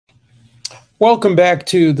Welcome back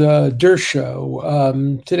to the Der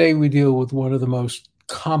Show. Today we deal with one of the most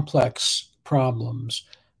complex problems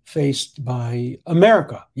faced by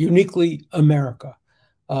America, uniquely America.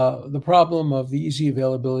 The problem of the easy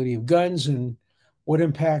availability of guns and what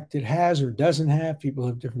impact it has or doesn't have. People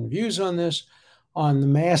have different views on this, on the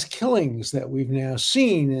mass killings that we've now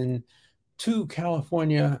seen in two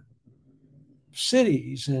California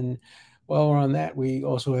cities. And while we're on that, we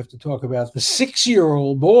also have to talk about the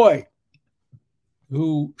 6-year-old boy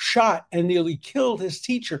who shot and nearly killed his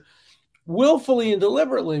teacher willfully and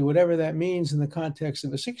deliberately, whatever that means in the context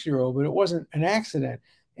of a 6-year-old, but it wasn't an accident.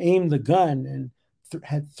 Aimed the gun and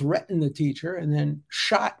had threatened the teacher and then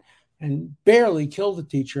shot and barely killed the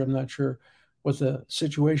teacher. I'm not sure what the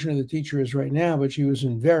situation of the teacher is right now, but she was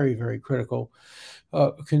in very, very critical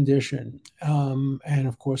condition. And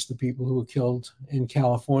of course, the people who were killed in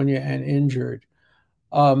California and injured.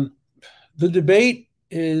 The debate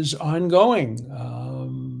is ongoing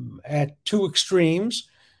at two extremes.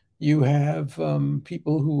 You have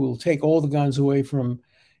people who will take all the guns away from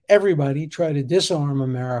everybody, try to disarm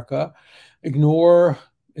America, ignore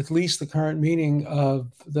at least the current meaning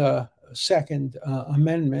of the Second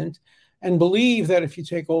Amendment, and believe that if you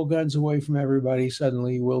take all guns away from everybody,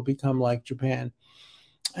 suddenly we'll become like Japan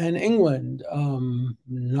and England.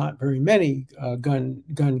 Not very many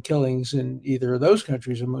gun killings in either of those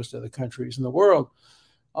countries or most of the countries in the world.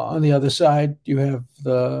 On the other side, you have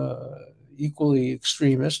the equally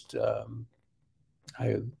extremist,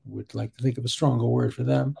 I would like to think of a stronger word for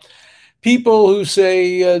them, people who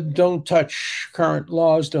say don't touch current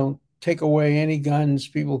laws, don't take away any guns.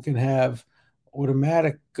 People can have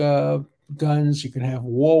automatic guns, you can have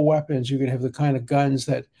war weapons, you can have the kind of guns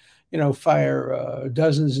that, fire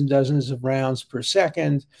dozens and dozens of rounds per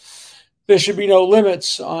second. There should be no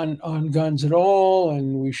limits on guns at all,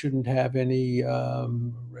 and we shouldn't have any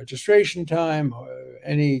registration time or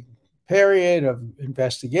any period of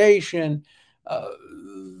investigation.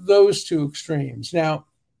 Those two extremes. Now,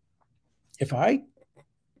 if I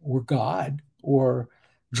were God or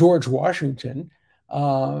George Washington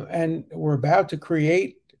and we're about to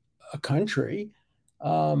create a country,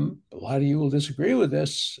 a lot of you will disagree with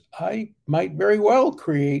this, I might very well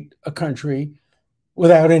create a country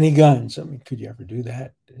without any guns. I mean, could you ever do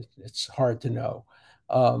that? It's hard to know.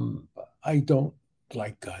 I don't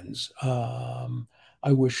like guns.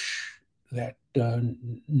 I wish that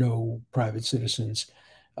no private citizens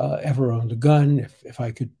ever owned a gun. If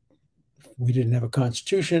we didn't have a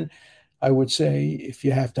constitution, I would say if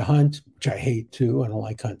you have to hunt, which I hate too, I don't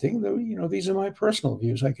like hunting, though, these are my personal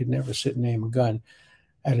views. I could never sit and aim a gun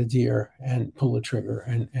at a deer and pull a trigger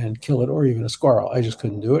and kill it, or even a squirrel. I just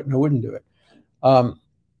couldn't do it, and I wouldn't do it.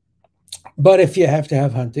 But if you have to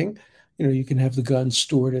have hunting, you can have the guns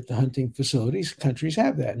stored at the hunting facilities. Countries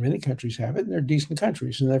have that. Many countries have it, and they're decent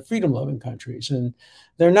countries, and they're freedom-loving countries, and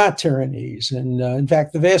they're not tyrannies. And in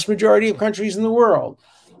fact, the vast majority of countries in the world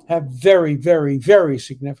have very, very, very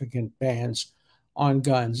significant bans on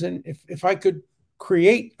guns. And if I could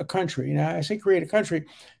create a country, now I say create a country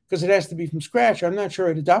because it has to be from scratch. I'm not sure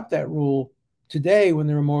I'd adopt that rule today when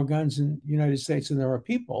there are more guns in the United States than there are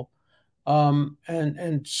people.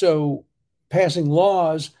 And so passing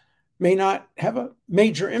laws may not have a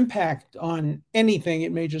major impact on anything.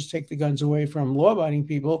 It may just take the guns away from law-abiding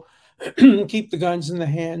people, keep the guns in the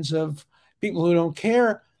hands of people who don't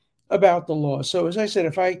care about the law. So as I said,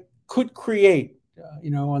 if I could create,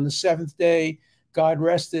 on the seventh day, God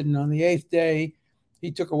rested, and on the eighth day, he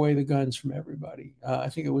took away the guns from everybody. I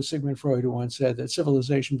think it was Sigmund Freud who once said that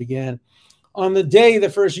civilization began on the day the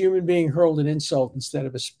first human being hurled an insult instead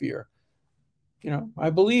of a spear. I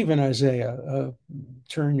believe in Isaiah.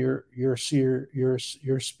 Turn your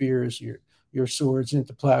spears, your swords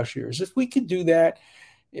into plowshares. If we could do that,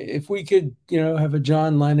 if we could, have a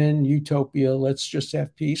John Lennon utopia, let's just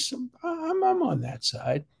have peace, I'm on that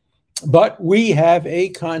side. But we have a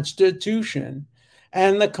constitution,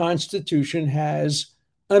 and the Constitution has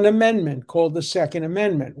an amendment called the Second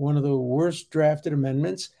Amendment, one of the worst drafted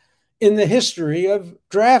amendments in the history of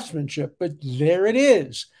draftsmanship. But there it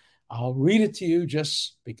is. I'll read it to you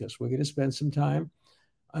just because we're going to spend some time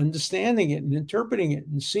understanding it and interpreting it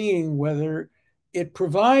and seeing whether it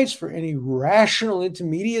provides for any rational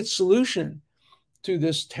intermediate solution to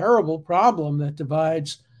this terrible problem that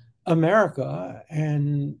divides America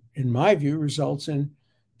and, in my view, results in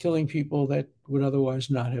killing people that would otherwise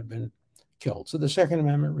not have been killed. So the Second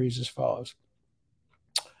Amendment reads as follows: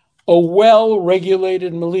 a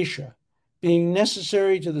well-regulated militia being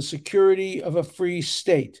necessary to the security of a free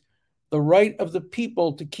state, the right of the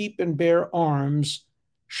people to keep and bear arms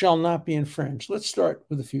shall not be infringed. Let's start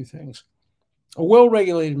with a few things. A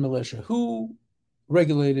well-regulated militia. Who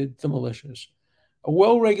regulated the militias? A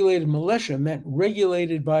well-regulated militia meant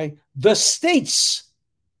regulated by the states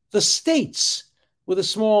with a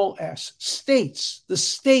small s, states. The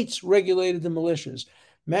states regulated the militias.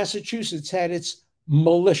 Massachusetts had its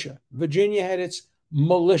militia. Virginia had its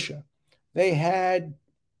militia. They had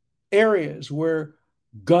areas where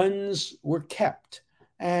guns were kept,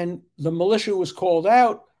 and the militia was called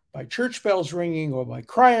out by church bells ringing or by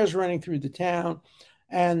criers running through the town,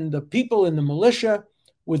 and the people in the militia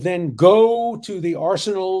would then go to the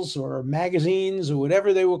arsenals or magazines or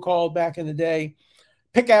whatever they were called back in the day,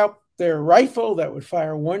 pick out their rifle that would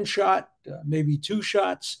fire one shot, maybe two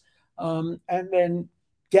shots, and then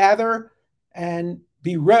gather and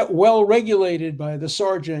be well regulated by the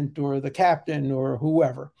sergeant or the captain or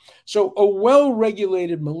whoever. So a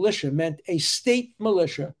well-regulated militia meant a state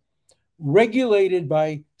militia regulated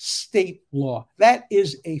by state law. That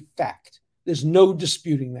is a fact. There's no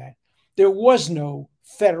disputing that. There was no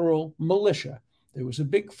federal militia. There was a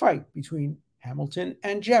big fight between Hamilton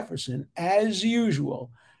and Jefferson, as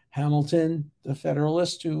usual. Hamilton, the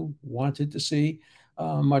Federalist who wanted to see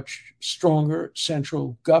a much stronger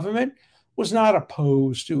central government, was not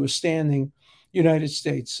opposed to a standing United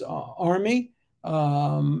States Army,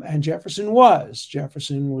 and Jefferson was.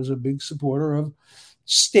 Jefferson was a big supporter of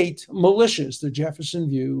state militias. The Jefferson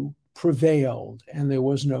view prevailed, and there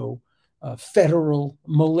was no federal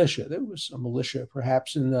militia. There was a militia,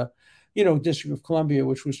 perhaps, in the District of Columbia,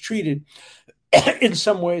 which was treated in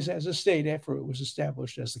some ways as a state after it was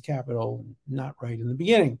established as the capital, not right in the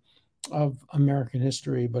beginning of American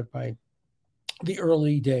history, but by the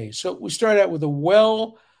early days. So we start out with a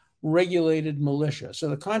well-regulated militia. So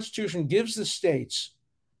the Constitution gives the states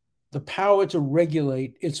the power to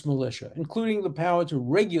regulate its militia, including the power to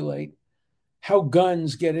regulate how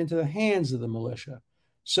guns get into the hands of the militia.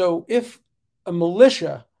 So if a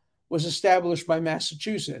militia was established by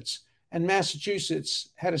Massachusetts, and Massachusetts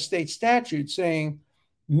had a state statute saying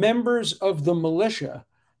members of the militia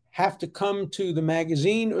have to come to the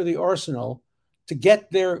magazine or the arsenal to get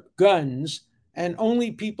their guns, and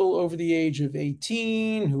only people over the age of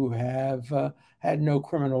 18 who have had no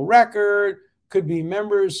criminal record could be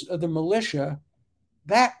members of the militia,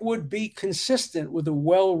 that would be consistent with a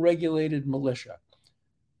well-regulated militia.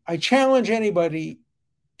 I challenge anybody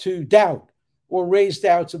to doubt or raise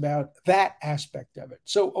doubts about that aspect of it.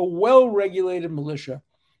 So a well-regulated militia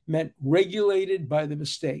meant regulated by the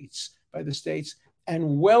states,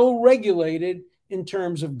 and well-regulated in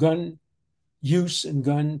terms of gun use and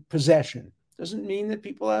gun possession. Doesn't mean that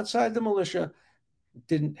people outside the militia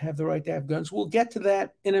didn't have the right to have guns. We'll get to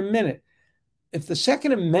that in a minute. If the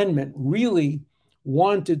Second Amendment really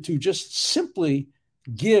wanted to just simply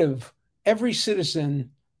give every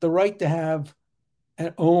citizen the right to have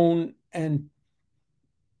and own and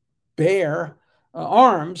bear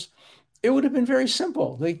arms, it would have been very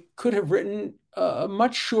simple. They could have written a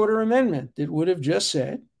much shorter amendment that would have just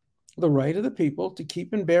said the right of the people to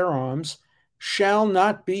keep and bear arms shall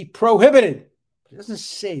not be prohibited. It doesn't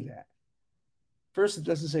say that. First, it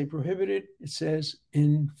doesn't say prohibited, it says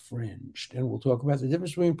infringed. And we'll talk about the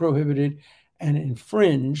difference between prohibited and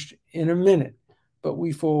infringed in a minute. But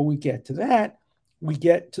before we get to that, we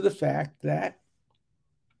get to the fact that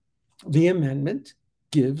the amendment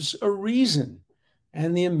gives a reason,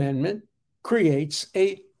 and the amendment creates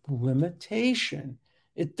a limitation.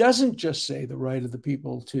 It doesn't just say the right of the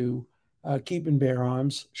people to keep and bear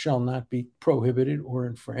arms shall not be prohibited or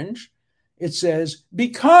infringed. It says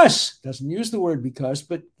because, doesn't use the word because,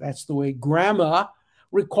 but that's the way grammar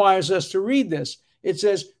requires us to read this. It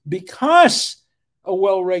says because a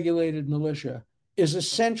well-regulated militia is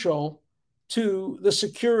essential to the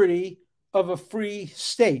security of a free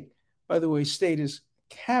state. By the way, state is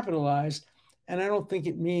capitalized, and I don't think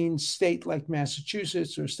it means state like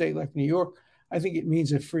Massachusetts or state like New York. I think it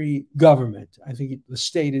means a free government. I think the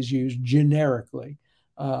state is used generically.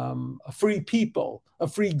 A free people, a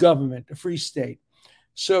free government, a free state.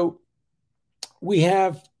 So we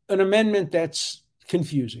have an amendment that's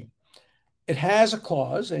confusing. It has a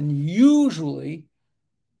clause, and usually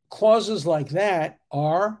clauses like that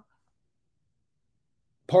are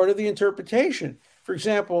part of the interpretation. For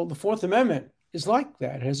example, the Fourth Amendment is like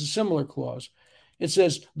that. It has a similar clause. It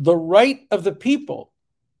says, the right of the people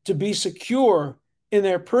to be secure in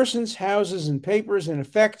their persons, houses, and papers and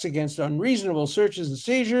effects against unreasonable searches and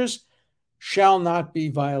seizures shall not be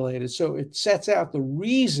violated. So it sets out the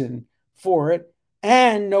reason for it,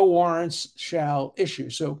 and no warrants shall issue.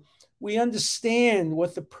 So we understand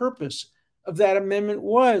what the purpose of that amendment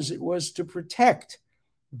was. It was to protect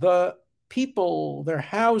the people, their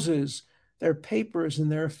houses, their papers, and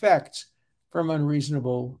their effects from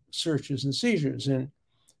unreasonable searches and seizures. And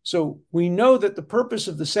so we know that the purpose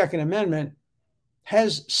of the Second Amendment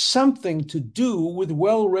has something to do with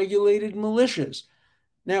well-regulated militias.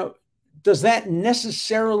 Now, does that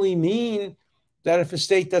necessarily mean that if a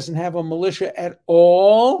state doesn't have a militia at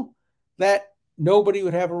all, that nobody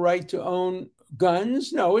would have a right to own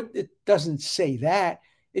guns? No, it doesn't say that.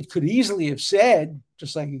 It could easily have said,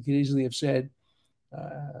 just like it could easily have said,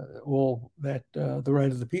 that the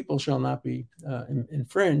right of the people shall not be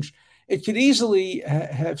infringed. It could easily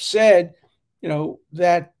have said,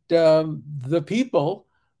 that the people,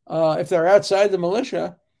 if they're outside the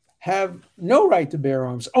militia, have no right to bear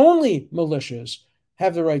arms. Only militias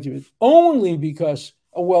have the right to it. Only because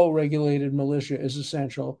a well-regulated militia is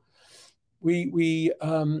essential. We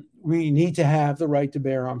need to have the right to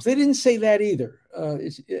bear arms. They didn't say that either.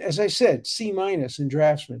 As I said, C- in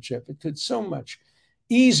draftsmanship. It could so much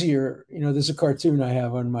easier. There's a cartoon I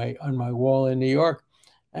have on my wall in New York,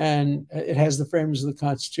 and it has the framers of the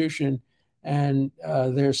Constitution, and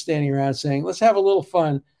they're standing around saying, "Let's have a little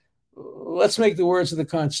fun. Let's make the words of the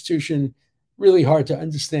Constitution really hard to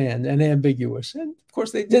understand and ambiguous." And of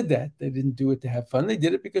course, they did that. They didn't do it to have fun. They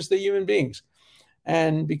did it because they're human beings,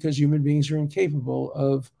 and because human beings are incapable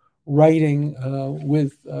of writing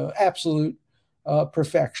with absolute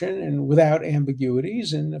perfection and without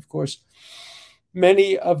ambiguities. And of course,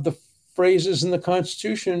 many of the phrases in the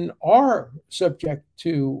Constitution are subject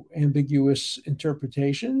to ambiguous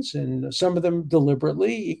interpretations, and some of them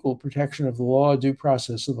deliberately: equal protection of the law, due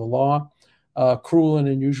process of the law, cruel and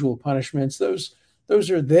unusual punishments. Those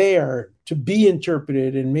are there to be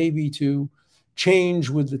interpreted and maybe to change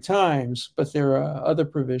with the times, but there are other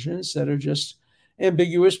provisions that are just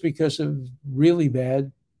ambiguous because of really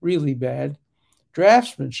bad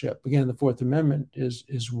draftsmanship. Again, the Fourth Amendment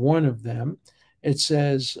is one of them. It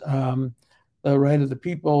says the right of the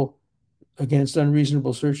people against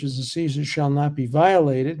unreasonable searches and seizures shall not be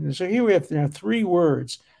violated. And so here we have now three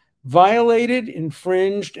words: violated,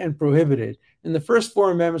 infringed, and prohibited. In the first four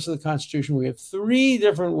amendments of the Constitution, we have three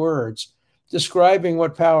different words describing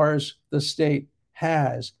what powers the state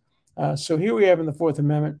has. So here we have in the Fourth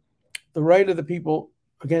Amendment, the right of the people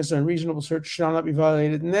against unreasonable search shall not be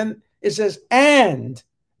violated. And then it says, and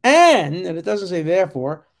it doesn't say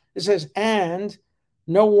therefore, it says, and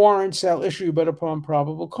no warrant shall issue but upon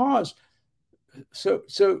probable cause. So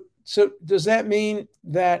does that mean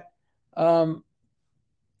that the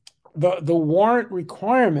warrant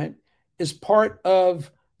requirement is part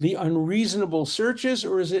of the unreasonable searches,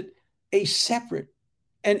 or is it a separate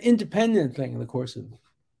and independent thing? And the courts have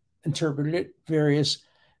interpreted it various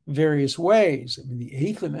ways. I mean, the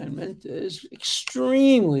Eighth Amendment is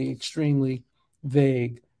extremely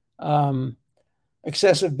vague.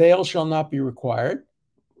 Excessive bail shall not be required,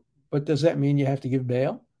 but does that mean you have to give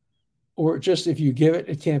bail? Or just if you give it,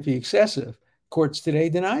 it can't be excessive? Courts today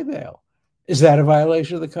deny bail. Is that a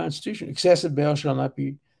violation of the Constitution? Excessive bail shall not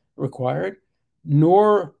be required,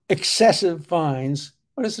 nor excessive fines.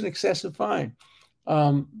 What is an excessive fine?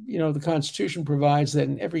 The Constitution provides that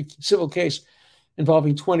in every civil case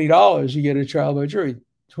involving $20, you get a trial by jury.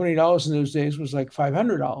 $20 in those days was like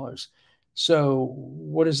 $500. So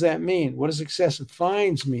what does that mean? What does excessive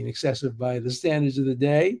fines mean? Excessive by the standards of the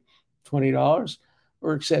day, $20,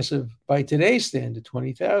 or excessive by today's standard,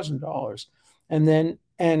 $20,000.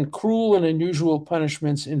 And cruel and unusual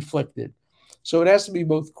punishments inflicted. So it has to be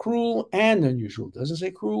both cruel and unusual. It doesn't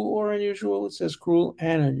say cruel or unusual. It says cruel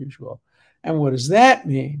and unusual. And what does that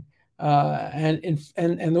mean? And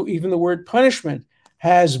even the word punishment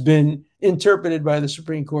has been interpreted by the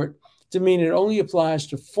Supreme Court to mean it only applies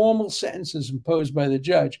to formal sentences imposed by the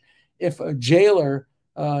judge. If a jailer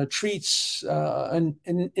treats an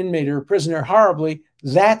inmate or a prisoner horribly,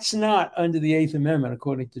 that's not under the Eighth Amendment,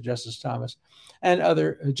 according to Justice Thomas and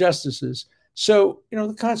other justices. So,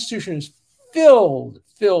 the Constitution is filled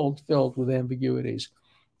with ambiguities.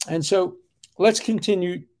 And so let's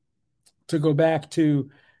continue to go back to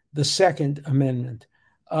the Second Amendment.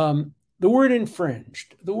 The word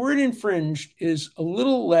infringed. The word infringed is a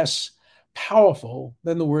little less powerful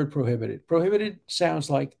than the word prohibited. Prohibited sounds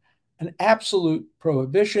like an absolute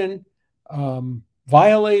prohibition.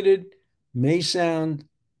 Violated may sound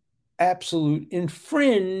absolute.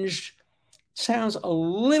 Infringed sounds a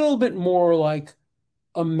little bit more like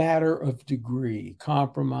a matter of degree,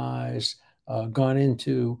 compromise, gone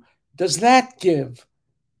into. Does that give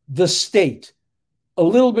the state a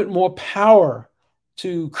little bit more power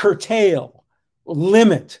to curtail,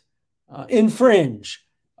 limit, infringe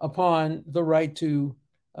upon the right to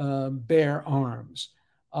bear arms?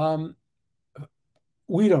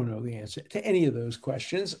 We don't know the answer to any of those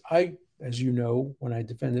questions. I as you know, when I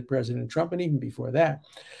defended President Trump, and even before that,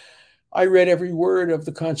 I read every word of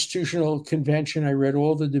the Constitutional Convention. I read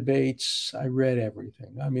all the debates. I read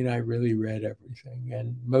everything. I mean, I really read everything.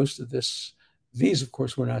 And most of these, of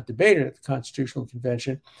course, were not debated at the Constitutional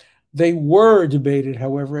Convention. They were debated,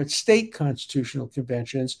 however, at state constitutional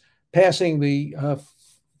conventions, passing the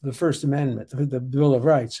First Amendment, the Bill of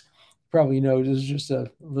Rights. You probably know, this is just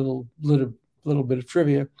a little bit of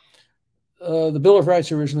trivia. The Bill of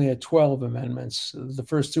Rights originally had 12 amendments. The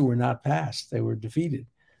first two were not passed. They were defeated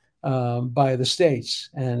by the states.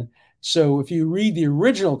 And so if you read the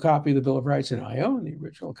original copy of the Bill of Rights, and I own the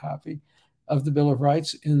original copy of the Bill of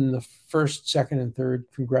Rights in the first, second, and third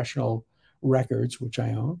congressional records, which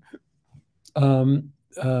I own,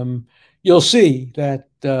 you'll see that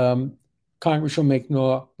Congress shall make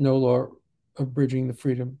no law abridging the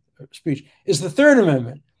freedom of speech is the Third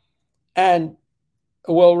Amendment. And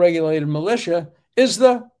a well-regulated militia is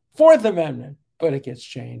the Fourth Amendment, but it gets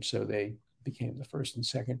changed, so they became the First and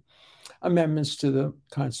Second Amendments to the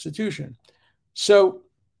Constitution. So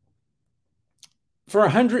for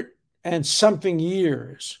 100 and something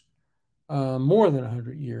years, more than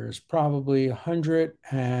 100 years, probably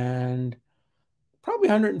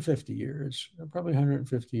 150 years,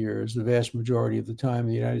 the vast majority of the time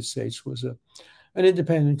the United States was an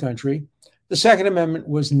independent country. The Second Amendment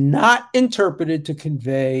was not interpreted to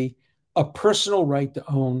convey a personal right to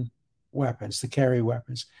own weapons, to carry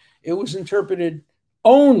weapons. It was interpreted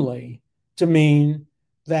only to mean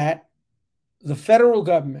that the federal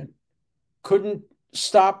government couldn't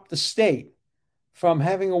stop the state from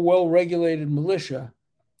having a well-regulated militia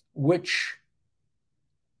which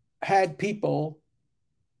had people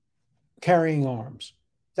carrying arms.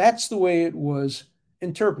 That's the way it was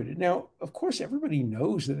interpreted. Now, of course, everybody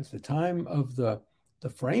knows that at the time of the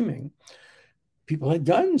framing, people had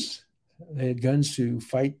guns. They had guns to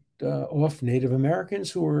fight off Native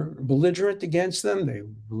Americans who were belligerent against them. They were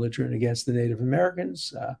belligerent against the Native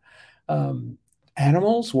Americans.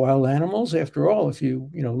 Animals, wild animals. After all, if you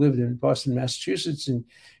lived in Boston, Massachusetts, and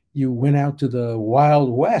you went out to the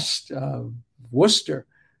Wild West, Worcester,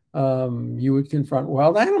 you would confront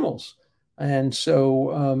wild animals. And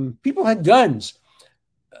so people had guns.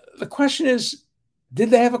 The question is,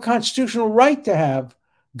 did they have a constitutional right to have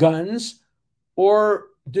guns, or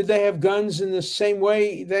did they have guns in the same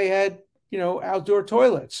way they had, outdoor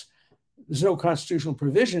toilets? There's no constitutional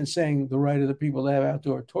provision saying the right of the people to have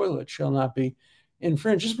outdoor toilets shall not be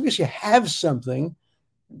infringed. Just because you have something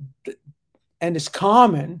and it's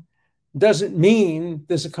common doesn't mean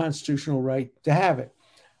there's a constitutional right to have it.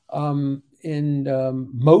 In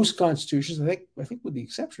most constitutions, I think with the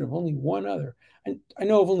exception of only one other, I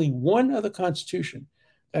know of only one other constitution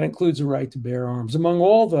that includes a right to bear arms. Among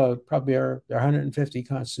all the probably there are 150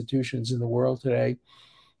 constitutions in the world today,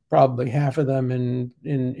 probably half of them in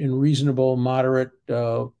reasonable, moderate,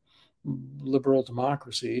 liberal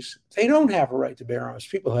democracies, they don't have a right to bear arms.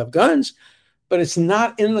 People have guns, but it's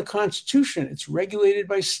not in the Constitution. It's regulated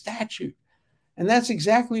by statute. And that's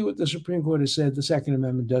exactly what the Supreme Court has said the Second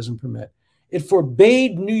Amendment doesn't permit. It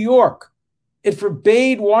forbade New York. It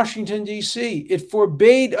forbade Washington, D.C. It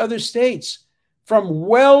forbade other states from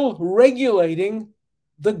well-regulating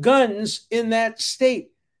the guns in that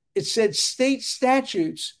state. It said state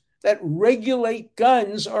statutes that regulate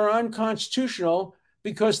guns are unconstitutional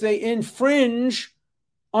because they infringe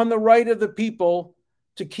on the right of the people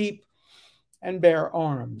to keep and bear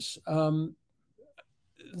arms.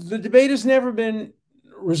 The debate has never been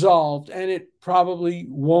resolved, and it probably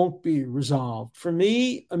won't be resolved. For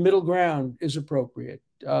me, a middle ground is appropriate.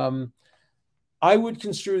 I would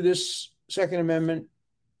construe this Second Amendment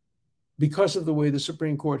because of the way the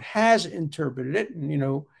Supreme Court has interpreted it.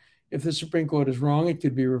 And, if the Supreme Court is wrong, it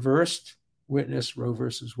could be reversed. Witness Roe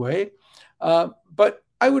versus Wade. But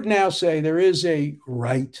I would now say there is a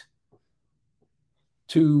right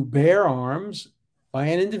to bear arms by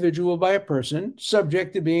an individual, by a person,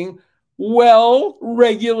 subject to being well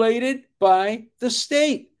regulated by the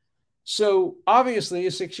state. So obviously a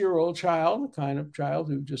 6-year-old child, the kind of child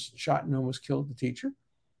who just shot and almost killed the teacher,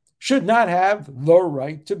 should not have the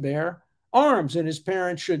right to bear arms, and his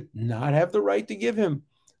parents should not have the right to give him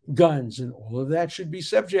guns, and all of that should be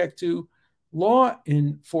subject to law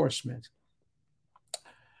enforcement.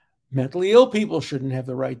 Mentally ill people shouldn't have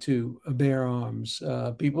the right to bear arms.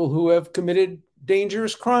 People who have committed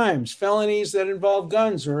dangerous crimes, felonies that involve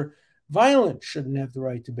guns or violence shouldn't have the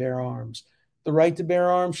right to bear arms. The right to bear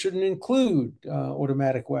arms shouldn't include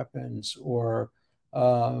automatic weapons or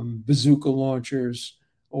bazooka launchers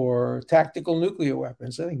or tactical nuclear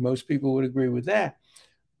weapons. I think most people would agree with that.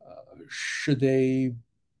 Should they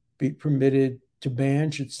be permitted to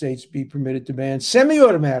ban? Should states be permitted to ban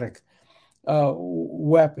semi-automatic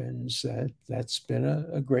weapons? That's been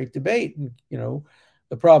a great debate. And,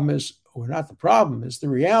 the problem is, or not the problem is, the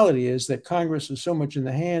reality is that Congress is so much in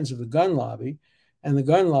the hands of the gun lobby, and the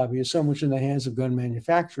gun lobby is so much in the hands of gun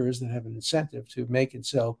manufacturers that have an incentive to make and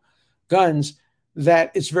sell guns,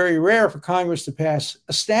 that it's very rare for Congress to pass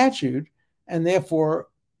a statute, and therefore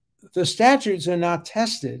the statutes are not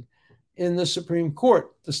tested in the Supreme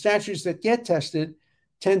Court. The statutes that get tested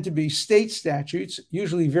tend to be state statutes,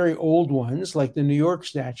 usually very old ones, like the New York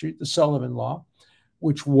statute, the Sullivan Law,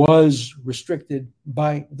 which was restricted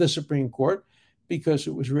by the Supreme Court because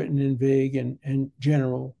it was written in vague and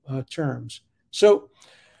general terms. So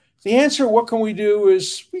the answer, what can we do,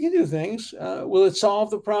 is we can do things. Will it solve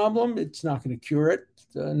the problem? It's not going to cure it.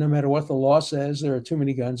 No matter what the law says, there are too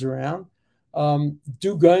many guns around.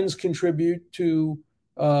 Do guns contribute to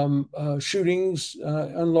shootings,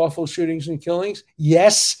 unlawful shootings and killings?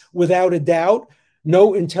 Yes, without a doubt.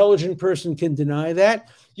 No intelligent person can deny that.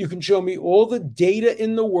 You can show me all the data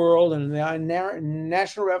in the world, and the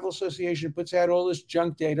National Rifle Association puts out all this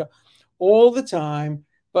junk data all the time,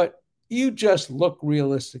 but you just look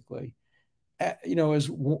realistically. As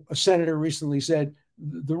a senator recently said,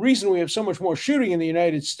 the reason we have so much more shooting in the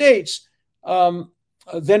United States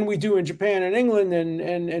than we do in Japan and England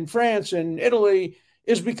and France and Italy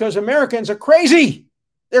is because Americans are crazy.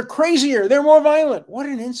 They're crazier. They're more violent. What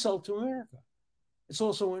an insult to America. It's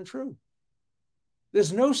also untrue.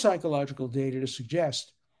 There's no psychological data to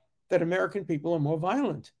suggest that American people are more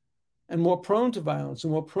violent and more prone to violence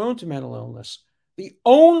and more prone to mental illness. The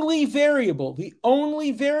only variable,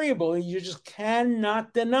 and you just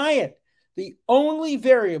cannot deny it, the only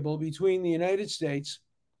variable between the United States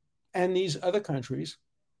and these other countries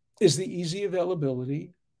is the easy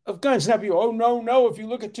availability of guns. Now, people, no, if you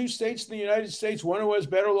look at two states in the United States, one who has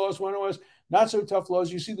better laws, one who has not so tough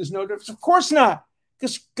laws, you see there's no difference. Of course not,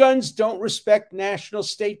 because guns don't respect national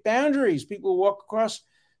state boundaries. People walk across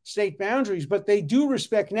state boundaries, but they do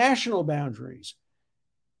respect national boundaries.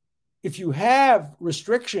 If you have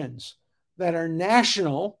restrictions that are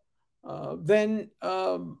national, then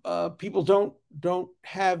people don't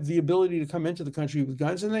have the ability to come into the country with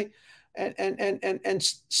guns, and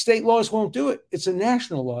state laws won't do it. It's a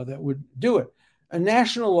national law that would do it. A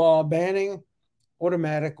national law banning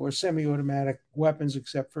automatic or semi-automatic weapons,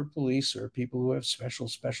 except for police or people who have special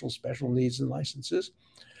needs and licenses,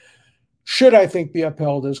 should, I think, be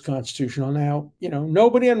upheld as constitutional. Now,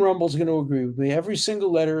 nobody on Rumble is going to agree with me. Every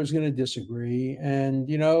single letter is going to disagree. And,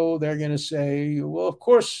 they're going to say, well, of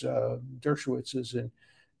course, Dershowitz is in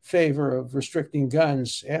favor of restricting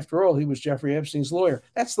guns. After all, he was Jeffrey Epstein's lawyer.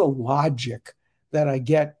 That's the logic that I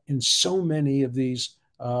get in so many of these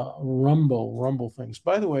Rumble things.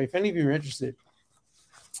 By the way, if any of you are interested,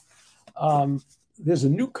 there's a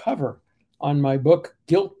new cover on my book,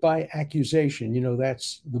 Guilt by Accusation.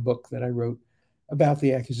 That's the book that I wrote about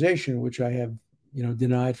the accusation, which I have,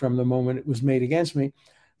 denied from the moment it was made against me.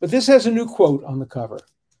 But this has a new quote on the cover.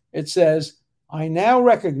 It says, "I now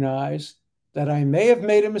recognize that I may have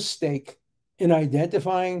made a mistake in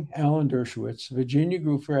identifying Alan Dershowitz, Virginia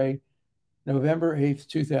Giuffre, November 8th,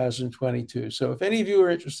 2022. So if any of you are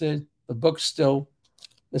interested, the book is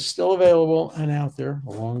still available and out there,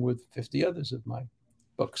 along with 50 others of my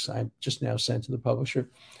books. I just now sent to the publisher,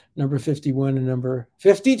 number 51 and number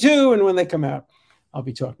 52. And when they come out, I'll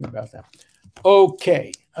be talking about them.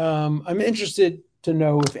 Okay. I'm interested to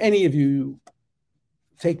know if any of you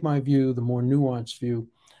take my view, the more nuanced view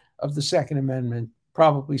of the Second Amendment.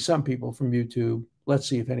 Probably some people from YouTube. Let's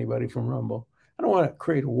see if anybody from Rumble. I don't want to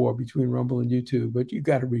create a war between Rumble and YouTube, but you've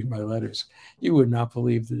got to read my letters. You would not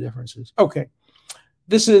believe the differences. Okay.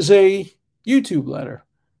 This is a YouTube letter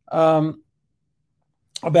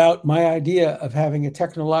about my idea of having a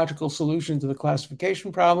technological solution to the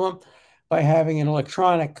classification problem by having an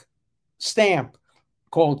electronic stamp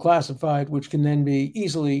called classified, which can then be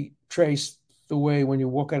easily traced the way when you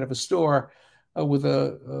walk out of a store with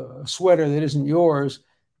a sweater that isn't yours,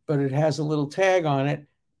 but it has a little tag on it.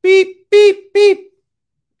 Beep, beep, beep.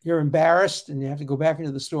 You're embarrassed and you have to go back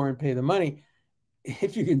into the store and pay the money.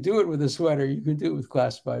 If you can do it with a sweater, you can do it with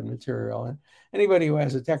classified material. And anybody who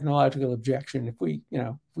has a technological objection, if we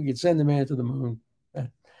could send the man to the moon,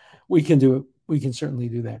 we can do it. We can certainly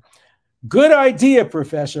do that. Good idea,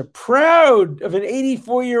 Professor. Proud of an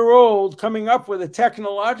 84-year-old coming up with a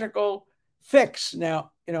technological fix.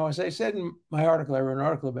 Now, as I said in my article, I wrote an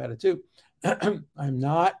article about it too. I'm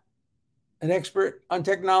not an expert on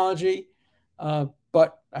technology,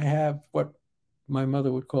 but I have what my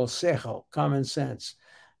mother would call seichel, common sense.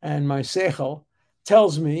 And my seichel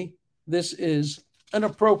tells me this is an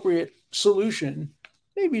appropriate solution,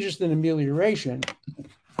 maybe just an amelioration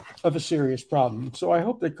of a serious problem. So I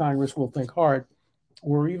hope that Congress will think hard,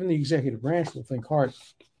 or even the executive branch will think hard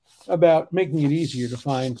about making it easier to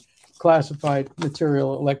find classified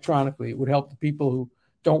material electronically. It would help the people who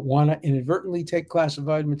don't want to inadvertently take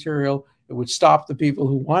classified material. It would stop the people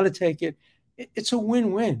who want to take it. It's a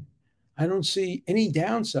win-win. I don't see any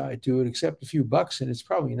downside to it except a few bucks, and it's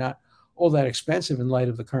probably not all that expensive in light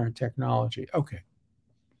of the current technology. Okay.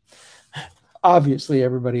 Obviously,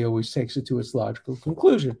 everybody always takes it to its logical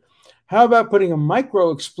conclusion. How about putting a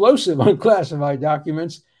micro explosive on classified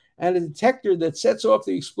documents and a detector that sets off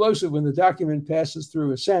the explosive when the document passes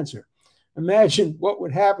through a sensor? Imagine what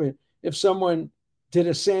would happen if someone did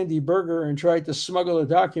a Sandy Burger and tried to smuggle a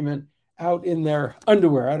document out in their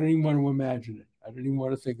underwear. I don't even want to imagine it. I don't even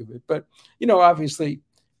want to think of it. But, obviously,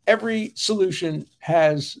 every solution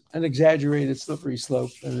has an exaggerated slippery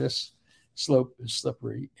slope, and this slope is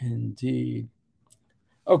slippery indeed.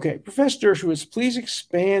 Okay, Professor Dershowitz, please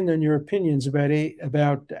expand on your opinions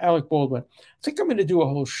about Alec Baldwin. I think I'm going to do a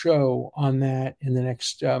whole show on that in the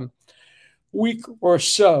next week or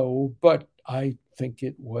so, but I think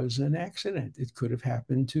it was an accident. It could have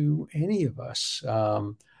happened to any of us.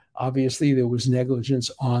 Obviously, there was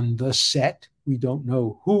negligence on the set. We don't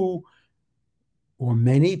know who or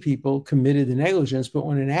many people committed the negligence, but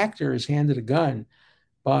when an actor is handed a gun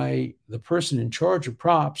by the person in charge of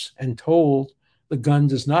props and told the gun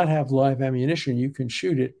does not have live ammunition, you can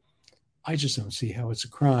shoot it, I just don't see how it's a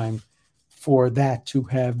crime for that to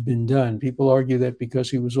have been done. People argue that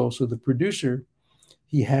because he was also the producer,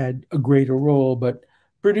 he had a greater role, but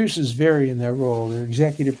producers vary in their role. They're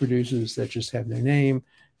executive producers that just have their name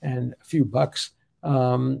and a few bucks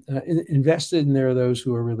invested, and there are those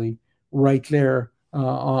who are really right there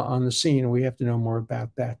on the scene. We have to know more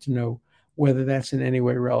about that to know whether that's in any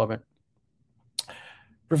way relevant.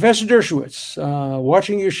 Professor Dershowitz,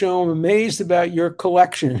 watching your show, I'm amazed about your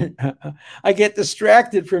collection. I get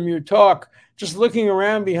distracted from your talk, just looking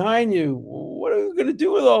around behind you. What are you going to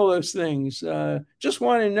do with all those things? Just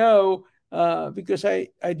want to know, because I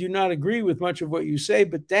do not agree with much of what you say,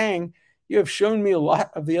 but dang, you have shown me a lot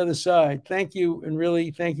of the other side. Thank you, and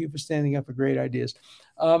really thank you for standing up for great ideas.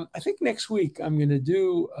 I think next week I'm going to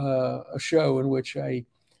do a show in which I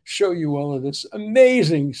show you all of this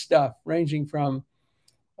amazing stuff, ranging from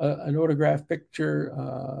an autograph picture,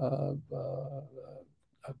 a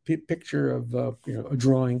picture of a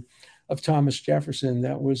drawing of Thomas Jefferson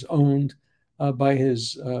that was owned by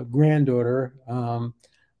his granddaughter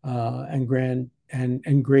and grandson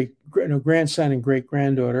and great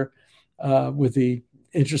granddaughter, with the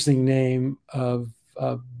interesting name of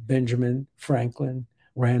Benjamin Franklin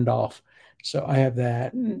Randolph. So I have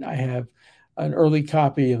that, and I have an early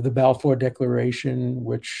copy of the Balfour Declaration,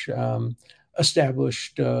 which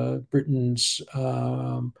established Britain's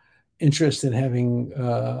interest in having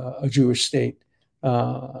a Jewish state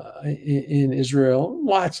in Israel.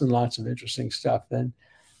 Lots and lots of interesting stuff. And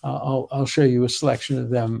I'll show you a selection of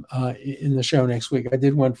them in the show next week. I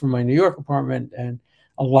did one from my New York apartment, and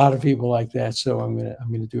a lot of people like that, so I'm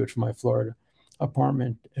gonna do it for my Florida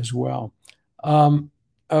apartment as well.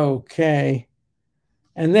 Okay.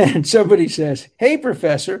 And then somebody says, hey,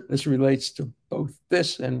 Professor, this relates to both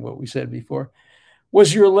this and what we said before.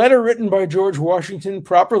 Was your letter written by George Washington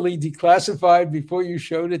properly declassified before you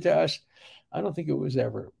showed it to us? I don't think it was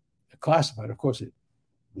ever classified. Of course, it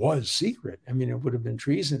was secret. I mean, it would have been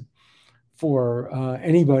treason for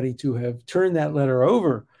anybody to have turned that letter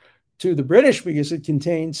over to the British, because it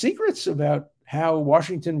contained secrets about how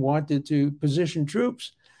Washington wanted to position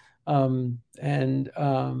troops. But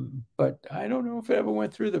I don't know if it ever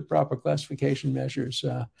went through the proper classification measures,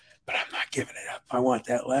 but I'm not giving it up. I want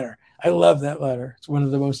that letter. I love that letter. It's one of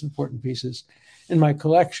the most important pieces in my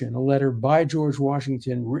collection, a letter by George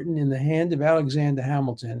Washington written in the hand of Alexander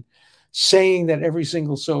Hamilton, saying that every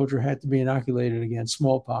single soldier had to be inoculated against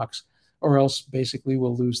smallpox, or else basically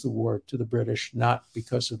we'll lose the war to the British, not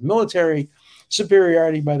because of military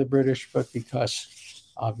superiority by the British, but because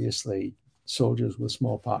obviously soldiers with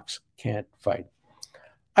smallpox can't fight.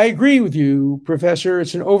 I agree with you, Professor.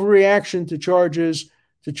 It's an overreaction to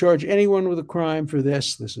charge anyone with a crime for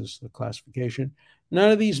this. This is the classification.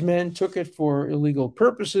 None of these men took it for illegal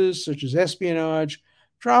purposes, such as espionage.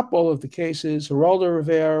 Drop all of the cases. Geraldo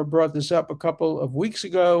Rivera brought this up a couple of weeks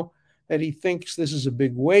ago, that he thinks this is a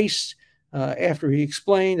big waste. After he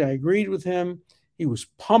explained, I agreed with him. He was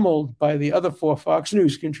pummeled by the other 4 Fox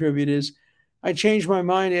News contributors. I changed my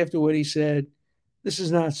mind after what he said. This is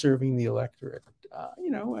not serving the electorate.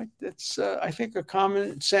 It's, I think, a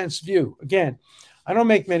common sense view. Again, I don't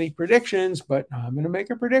make many predictions, but I'm going to make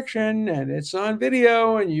a prediction, and it's on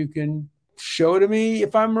video, and you can show to me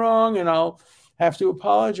if I'm wrong, and I'll have to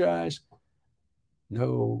apologize.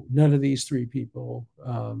 No, none of these three people,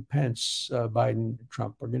 Pence, Biden,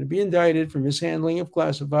 Trump, are going to be indicted for mishandling of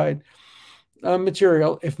classified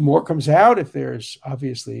material. If more comes out, if there's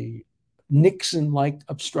obviously Nixon-like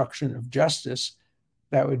obstruction of justice,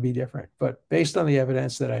 that would be different. But based on the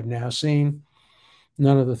evidence that I've now seen,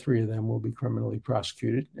 none of the three of them will be criminally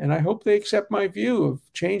prosecuted. And I hope they accept my view of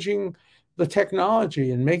changing the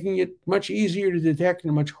technology and making it much easier to detect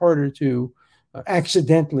and much harder to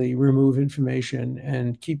accidentally remove information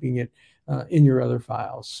and keeping it in your other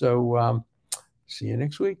files. So see you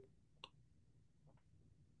next week.